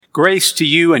Grace to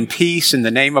you and peace in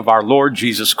the name of our Lord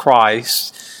Jesus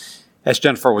Christ. As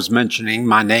Jennifer was mentioning,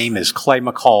 my name is Clay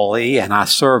McCauley, and I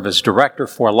serve as Director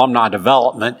for Alumni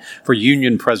Development for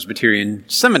Union Presbyterian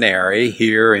Seminary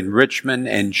here in Richmond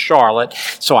and Charlotte.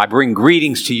 So I bring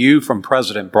greetings to you from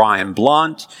President Brian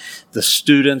Blunt, the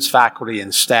students, faculty,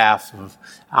 and staff of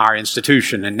our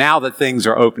institution. And now that things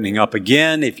are opening up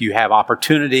again, if you have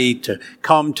opportunity to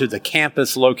come to the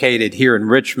campus located here in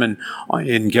Richmond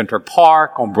in Ginter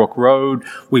Park on Brook Road,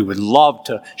 we would love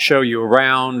to show you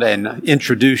around and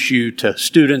introduce you to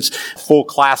students. Full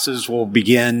classes will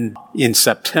begin in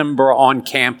September on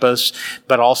campus,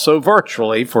 but also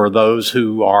virtually for those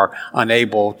who are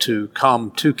unable to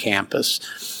come to campus.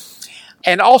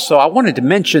 And also, I wanted to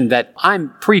mention that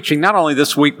I'm preaching not only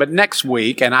this week, but next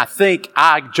week. And I think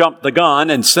I jumped the gun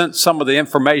and sent some of the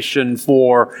information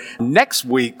for next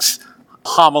week's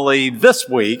homily this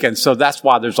week. And so that's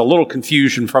why there's a little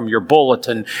confusion from your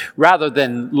bulletin. Rather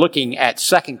than looking at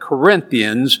 2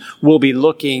 Corinthians, we'll be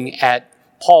looking at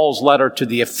Paul's letter to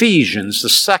the Ephesians, the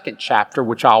second chapter,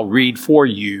 which I'll read for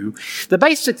you. The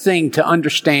basic thing to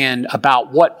understand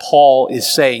about what Paul is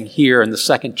saying here in the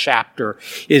second chapter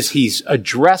is he's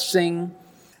addressing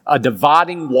a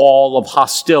dividing wall of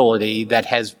hostility that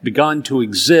has begun to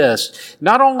exist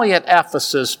not only at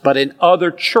Ephesus, but in other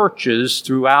churches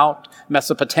throughout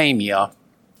Mesopotamia.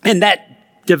 And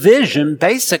that division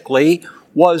basically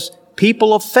was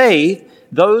people of faith,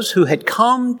 those who had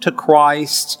come to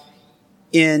Christ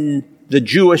in the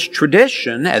Jewish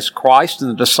tradition, as Christ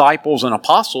and the disciples and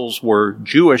apostles were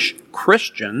Jewish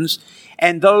Christians,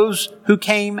 and those who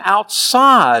came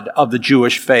outside of the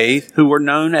Jewish faith who were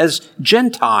known as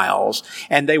Gentiles.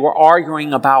 And they were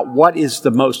arguing about what is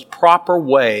the most proper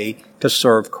way to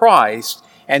serve Christ.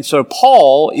 And so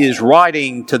Paul is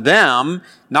writing to them,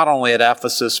 not only at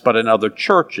Ephesus, but in other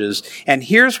churches. And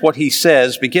here's what he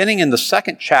says, beginning in the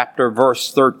second chapter,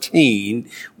 verse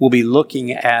 13, we'll be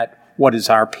looking at what is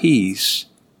our peace.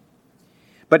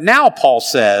 But now, Paul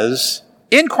says,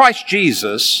 in Christ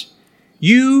Jesus,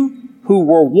 you who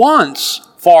were once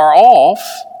far off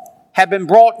have been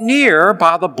brought near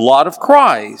by the blood of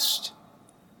Christ.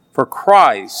 For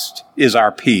Christ is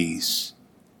our peace.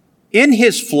 In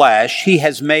his flesh, he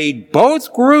has made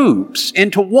both groups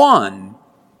into one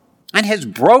and has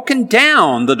broken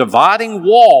down the dividing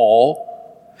wall.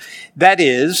 That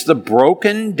is,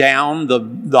 broken down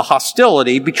the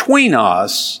hostility between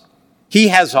us. He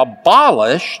has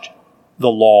abolished the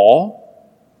law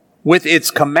with its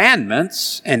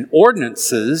commandments and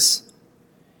ordinances,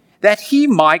 that he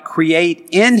might create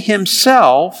in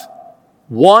himself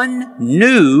one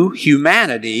new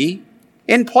humanity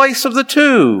in place of the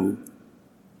two,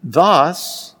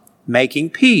 thus making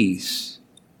peace,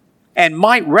 and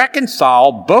might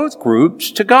reconcile both groups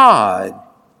to God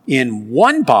in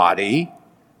one body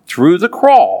through the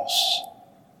cross,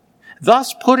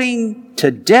 thus putting to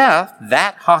death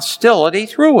that hostility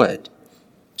through it.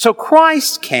 So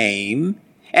Christ came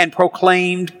and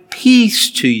proclaimed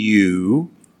peace to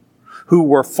you who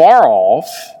were far off,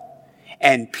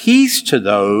 and peace to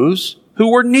those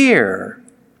who were near.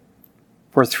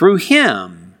 For through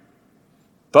him,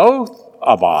 both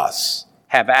of us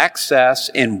have access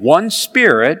in one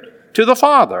Spirit to the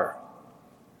Father.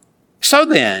 So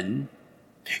then,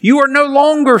 you are no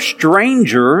longer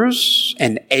strangers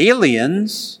and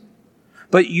aliens,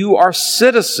 but you are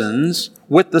citizens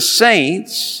with the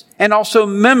saints and also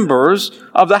members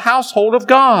of the household of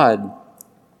God,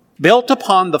 built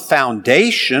upon the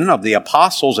foundation of the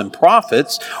apostles and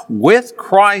prophets, with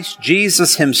Christ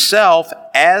Jesus himself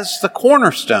as the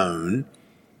cornerstone.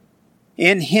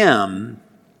 In him,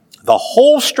 the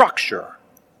whole structure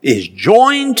is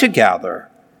joined together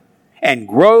and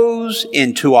grows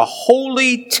into a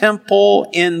holy temple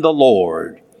in the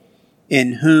Lord,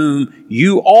 in whom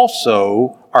you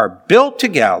also are built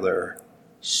together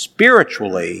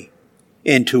spiritually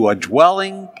into a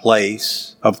dwelling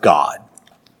place of God.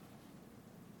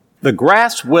 The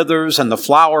grass withers and the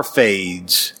flower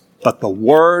fades, but the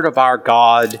word of our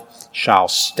God shall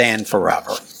stand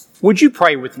forever. Would you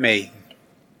pray with me?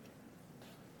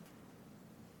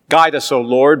 Guide us, O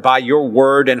Lord, by your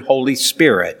word and Holy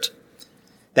Spirit,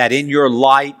 that in your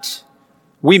light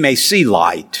we may see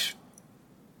light,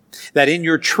 that in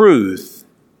your truth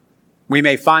we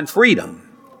may find freedom,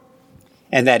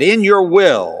 and that in your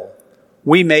will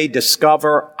we may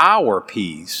discover our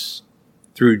peace.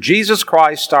 Through Jesus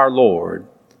Christ our Lord.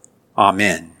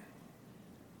 Amen.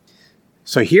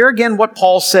 So here again what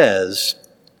Paul says,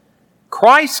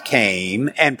 Christ came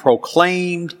and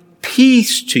proclaimed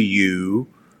peace to you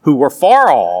who were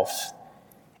far off,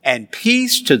 and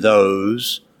peace to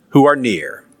those who are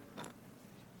near.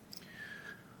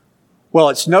 Well,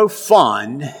 it's no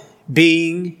fun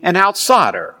being an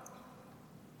outsider.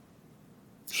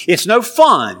 It's no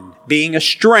fun being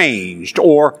estranged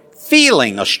or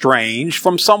feeling estranged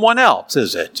from someone else,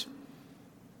 is it?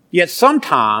 Yet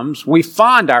sometimes we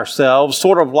find ourselves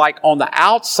sort of like on the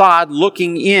outside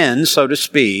looking in, so to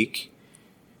speak,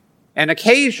 and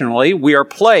occasionally we are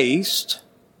placed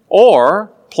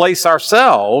or place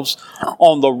ourselves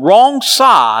on the wrong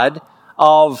side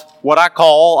of what I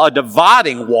call a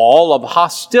dividing wall of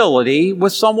hostility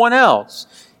with someone else.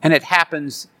 And it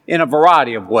happens in a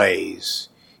variety of ways.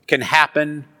 It can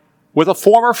happen with a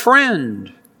former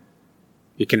friend.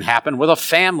 It can happen with a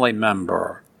family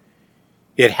member.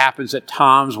 It happens at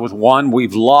times with one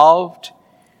we've loved.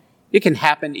 It can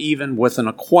happen even with an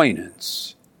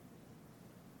acquaintance.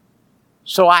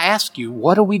 So I ask you,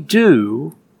 what do we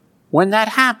do when that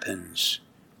happens?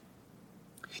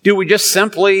 Do we just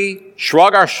simply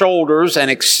shrug our shoulders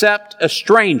and accept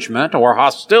estrangement or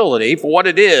hostility for what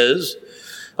it is,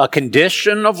 a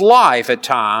condition of life at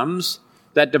times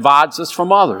that divides us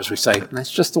from others? We say,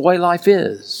 that's just the way life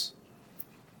is.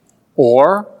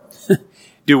 Or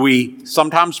do we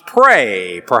sometimes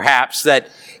pray, perhaps, that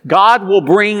God will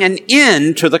bring an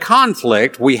end to the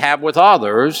conflict we have with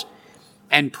others,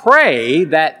 and pray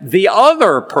that the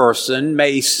other person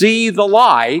may see the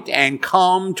light and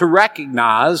come to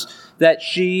recognize that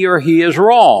she or he is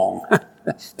wrong?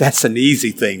 That's an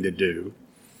easy thing to do.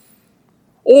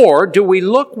 Or do we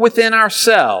look within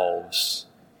ourselves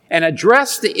and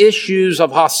address the issues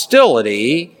of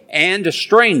hostility and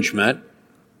estrangement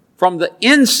from the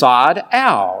inside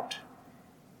out,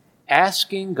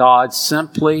 asking God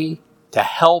simply to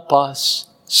help us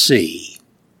see?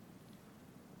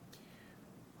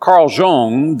 Carl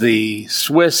Jung, the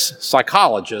Swiss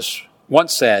psychologist,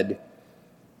 once said,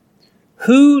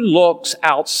 "Who looks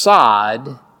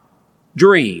outside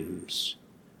dreams,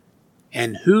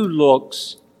 and who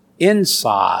looks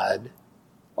inside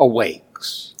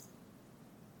awakes."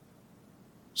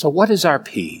 So what is our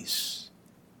peace?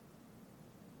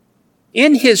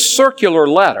 In his circular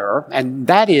letter, and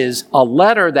that is a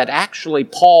letter that actually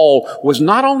Paul was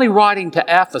not only writing to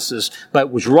Ephesus,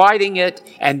 but was writing it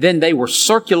and then they were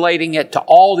circulating it to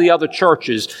all the other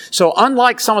churches. So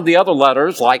unlike some of the other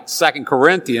letters, like 2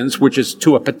 Corinthians, which is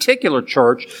to a particular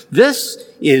church, this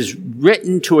is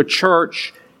written to a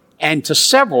church and to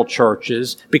several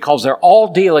churches because they're all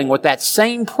dealing with that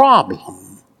same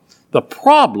problem. The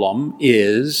problem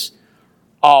is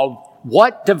of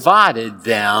what divided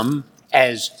them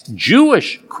as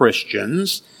Jewish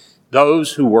Christians,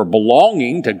 those who were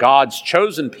belonging to God's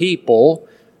chosen people,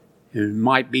 who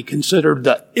might be considered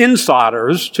the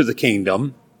insiders to the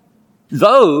kingdom,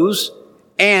 those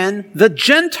and the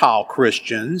Gentile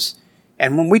Christians.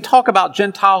 And when we talk about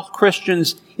Gentile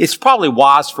Christians, it's probably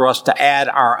wise for us to add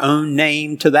our own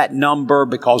name to that number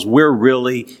because we're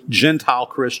really Gentile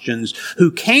Christians who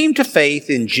came to faith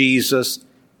in Jesus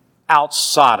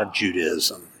outside of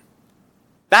Judaism.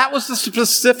 That was the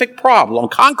specific problem,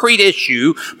 concrete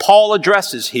issue Paul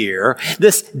addresses here,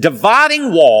 this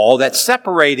dividing wall that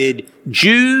separated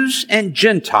Jews and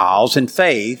Gentiles in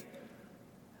faith,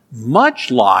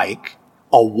 much like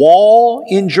a wall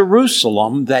in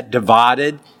Jerusalem that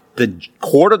divided the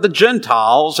court of the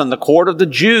Gentiles and the court of the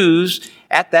Jews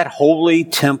at that holy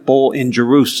temple in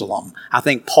Jerusalem. I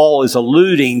think Paul is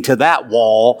alluding to that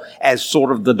wall as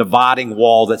sort of the dividing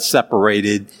wall that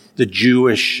separated the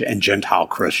Jewish and Gentile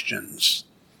Christians.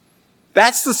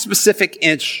 That's the specific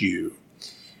issue.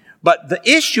 But the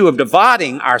issue of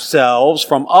dividing ourselves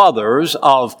from others,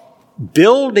 of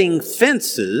building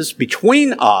fences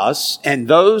between us and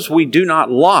those we do not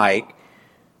like,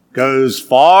 goes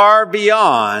far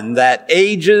beyond that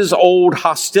ages-old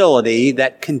hostility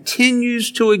that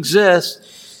continues to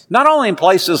exist, not only in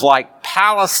places like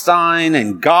Palestine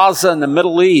and Gaza and the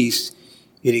Middle East,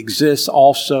 it exists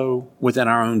also within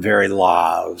our own very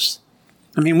lives.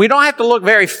 I mean, we don't have to look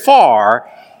very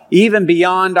far, even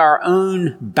beyond our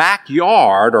own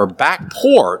backyard or back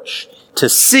porch, to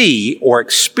see or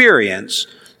experience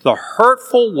the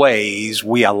hurtful ways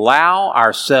we allow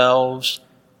ourselves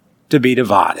to be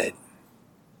divided.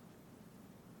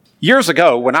 Years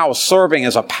ago, when I was serving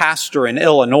as a pastor in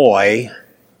Illinois,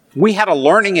 we had a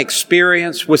learning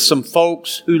experience with some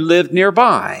folks who lived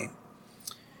nearby.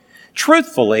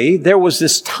 Truthfully, there was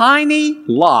this tiny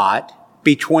lot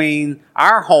between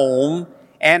our home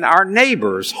and our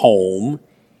neighbor's home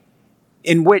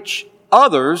in which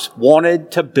others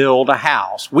wanted to build a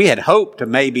house. We had hoped to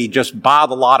maybe just buy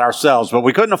the lot ourselves, but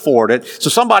we couldn't afford it. So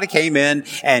somebody came in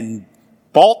and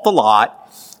bought the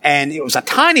lot, and it was a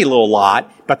tiny little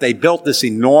lot, but they built this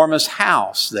enormous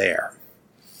house there.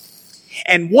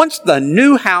 And once the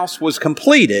new house was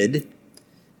completed,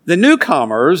 the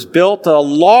newcomers built a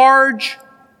large,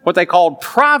 what they called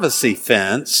privacy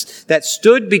fence that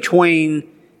stood between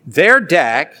their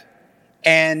deck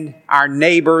and our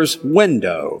neighbor's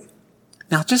window.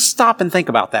 Now just stop and think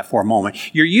about that for a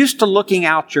moment. You're used to looking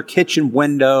out your kitchen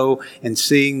window and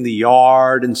seeing the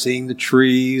yard and seeing the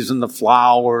trees and the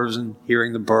flowers and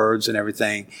hearing the birds and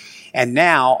everything. And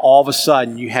now all of a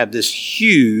sudden you have this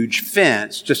huge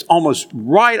fence just almost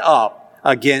right up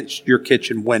against your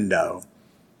kitchen window.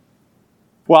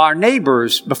 Well, our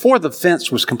neighbors, before the fence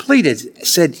was completed,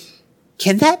 said,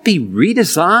 can that be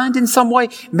redesigned in some way?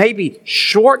 Maybe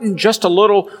shortened just a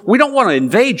little. We don't want to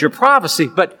invade your privacy,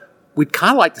 but we'd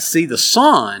kind of like to see the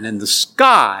sun and the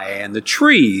sky and the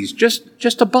trees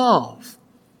just above.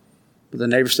 But the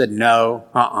neighbor said,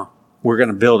 no, we're going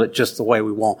to build it just the way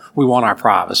we want. We want our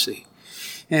privacy.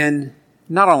 And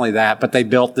not only that, but they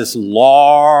built this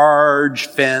large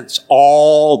fence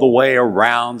all the way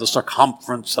around the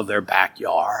circumference of their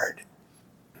backyard.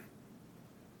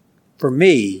 For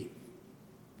me,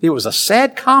 it was a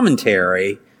sad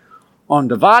commentary on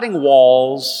dividing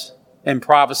walls and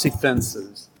privacy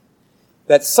fences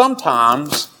that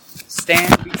sometimes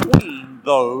stand between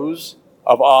those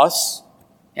of us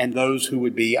and those who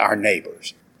would be our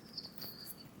neighbors.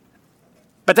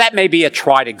 But that may be a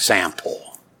trite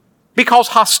example, because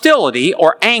hostility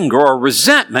or anger or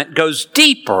resentment goes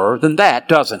deeper than that,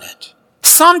 doesn't it?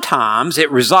 Sometimes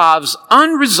it resides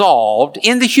unresolved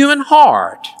in the human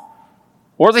heart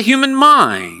or the human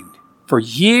mind for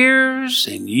years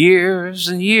and years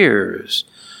and years.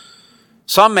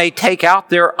 Some may take out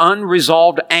their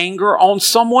unresolved anger on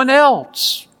someone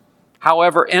else,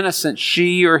 however innocent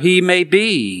she or he may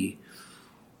be,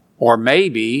 or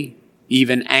maybe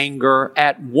even anger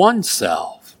at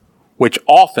oneself, which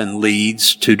often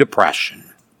leads to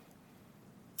depression.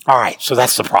 All right, so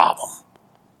that's the problem.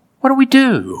 What do we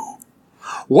do?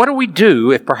 What do we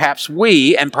do if perhaps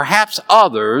we and perhaps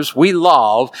others we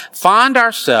love find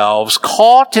ourselves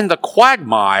caught in the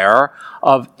quagmire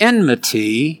of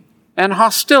enmity and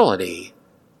hostility?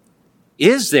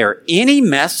 Is there any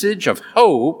message of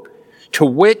hope to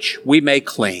which we may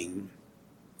cling?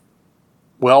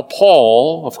 Well,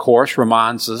 Paul, of course,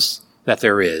 reminds us that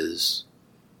there is.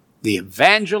 The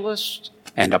evangelist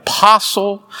and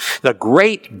apostle, the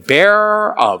great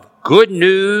bearer of good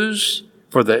news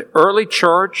for the early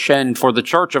church and for the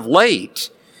church of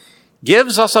late,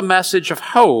 gives us a message of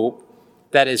hope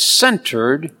that is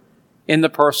centered in the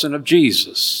person of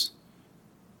Jesus.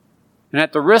 And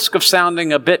at the risk of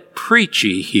sounding a bit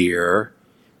preachy here,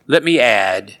 let me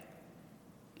add,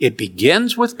 it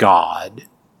begins with God,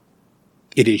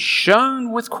 it is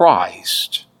shown with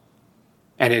Christ,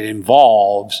 and it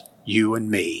involves you and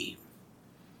me.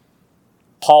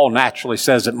 Paul naturally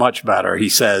says it much better. He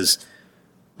says,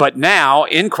 but now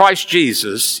in Christ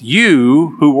Jesus,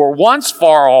 you who were once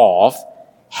far off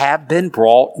have been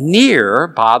brought near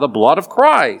by the blood of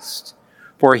Christ.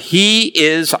 For he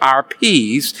is our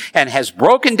peace and has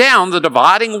broken down the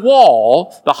dividing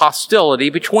wall, the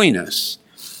hostility between us.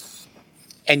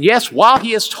 And yes, while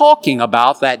he is talking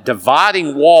about that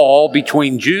dividing wall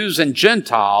between Jews and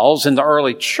Gentiles in the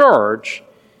early church,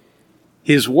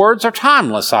 his words are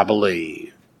timeless, I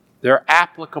believe. They're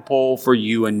applicable for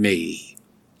you and me.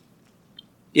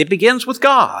 It begins with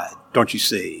God, don't you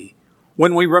see?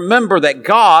 When we remember that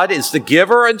God is the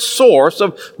giver and source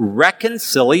of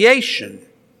reconciliation.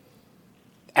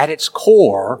 At its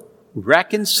core,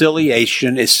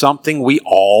 reconciliation is something we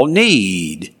all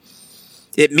need.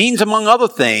 It means, among other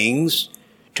things,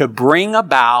 to bring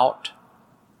about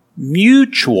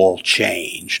mutual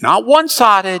change, not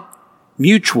one-sided,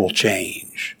 mutual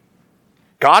change.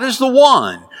 God is the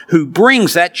one who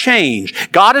brings that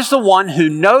change. God is the one who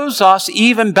knows us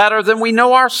even better than we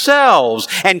know ourselves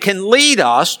and can lead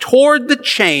us toward the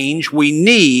change we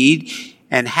need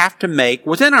and have to make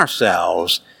within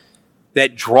ourselves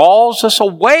that draws us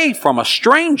away from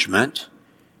estrangement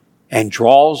and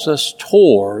draws us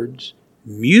towards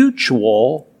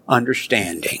mutual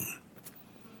understanding.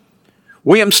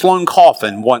 William Sloane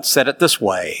Coffin once said it this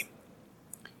way.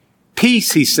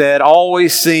 Peace, he said,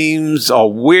 always seems a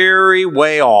weary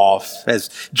way off.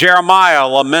 As Jeremiah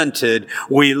lamented,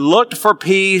 we looked for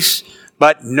peace,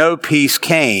 but no peace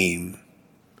came.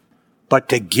 But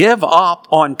to give up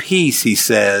on peace, he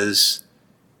says,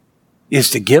 is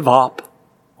to give up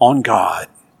on God.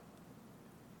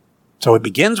 So it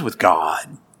begins with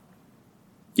God.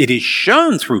 It is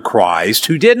shown through Christ,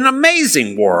 who did an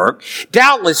amazing work.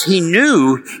 Doubtless he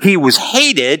knew he was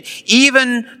hated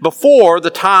even before the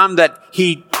time that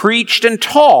he preached and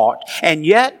taught. And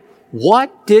yet,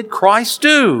 what did Christ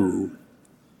do?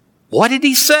 What did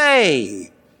he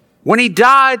say? When he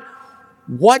died,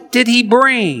 what did he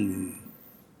bring?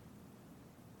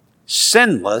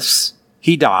 Sinless,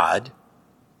 he died.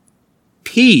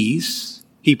 Peace,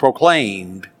 he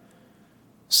proclaimed.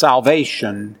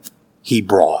 Salvation, he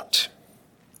brought.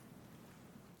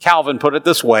 Calvin put it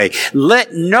this way: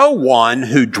 let no one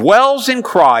who dwells in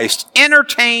Christ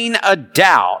entertain a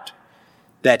doubt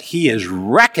that he is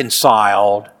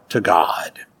reconciled to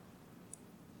God.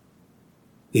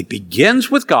 It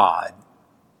begins with God.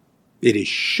 It is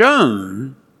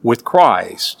shown with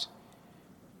Christ.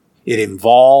 It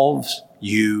involves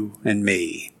you and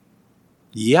me.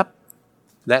 Yep,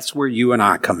 that's where you and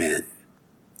I come in.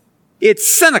 It's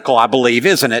cynical, I believe,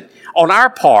 isn't it, on our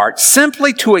part,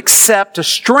 simply to accept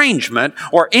estrangement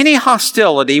or any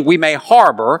hostility we may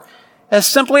harbor as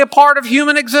simply a part of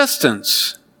human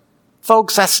existence.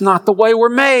 Folks, that's not the way we're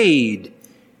made.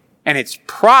 And it's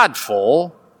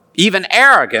prideful, even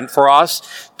arrogant for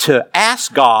us to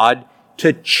ask God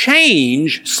to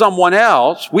change someone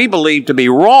else we believe to be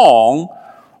wrong,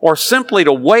 or simply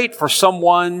to wait for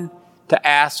someone to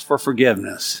ask for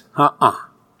forgiveness.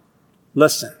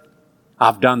 Listen,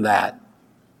 I've done that.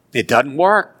 It doesn't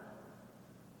work.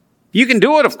 You can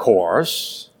do it, of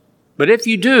course, but if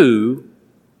you do,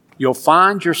 you'll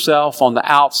find yourself on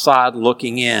the outside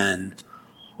looking in,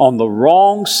 on the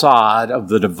wrong side of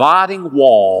the dividing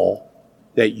wall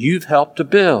that you've helped to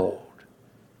build.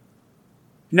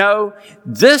 No,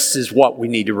 this is what we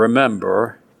need to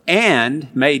remember and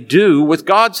may do with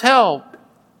God's help.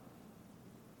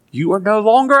 You are no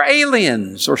longer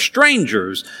aliens or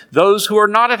strangers, those who are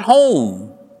not at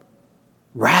home.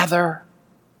 Rather,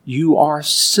 you are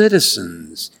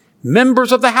citizens,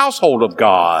 members of the household of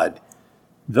God,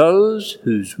 those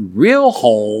whose real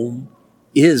home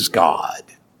is God.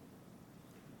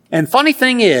 And funny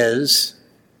thing is,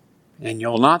 and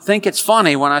you'll not think it's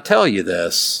funny when I tell you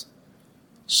this,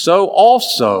 so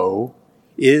also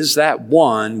is that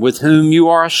one with whom you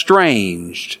are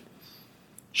estranged.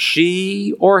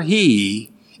 She or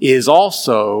he is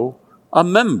also a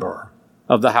member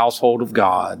of the household of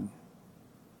God.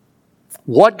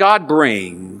 What God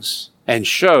brings and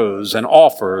shows and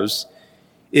offers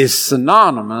is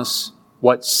synonymous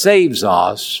what saves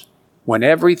us when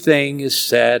everything is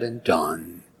said and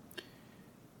done.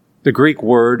 The Greek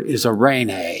word is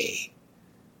eirene.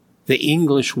 The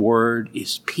English word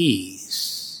is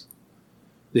peace.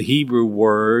 The Hebrew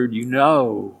word,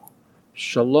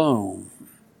 shalom.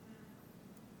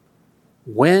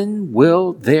 When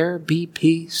will there be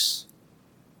peace?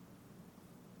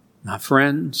 My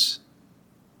friends,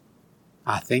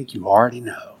 I think you already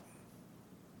know.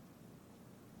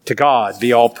 To God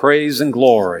be all praise and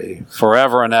glory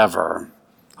forever and ever.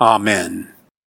 Amen.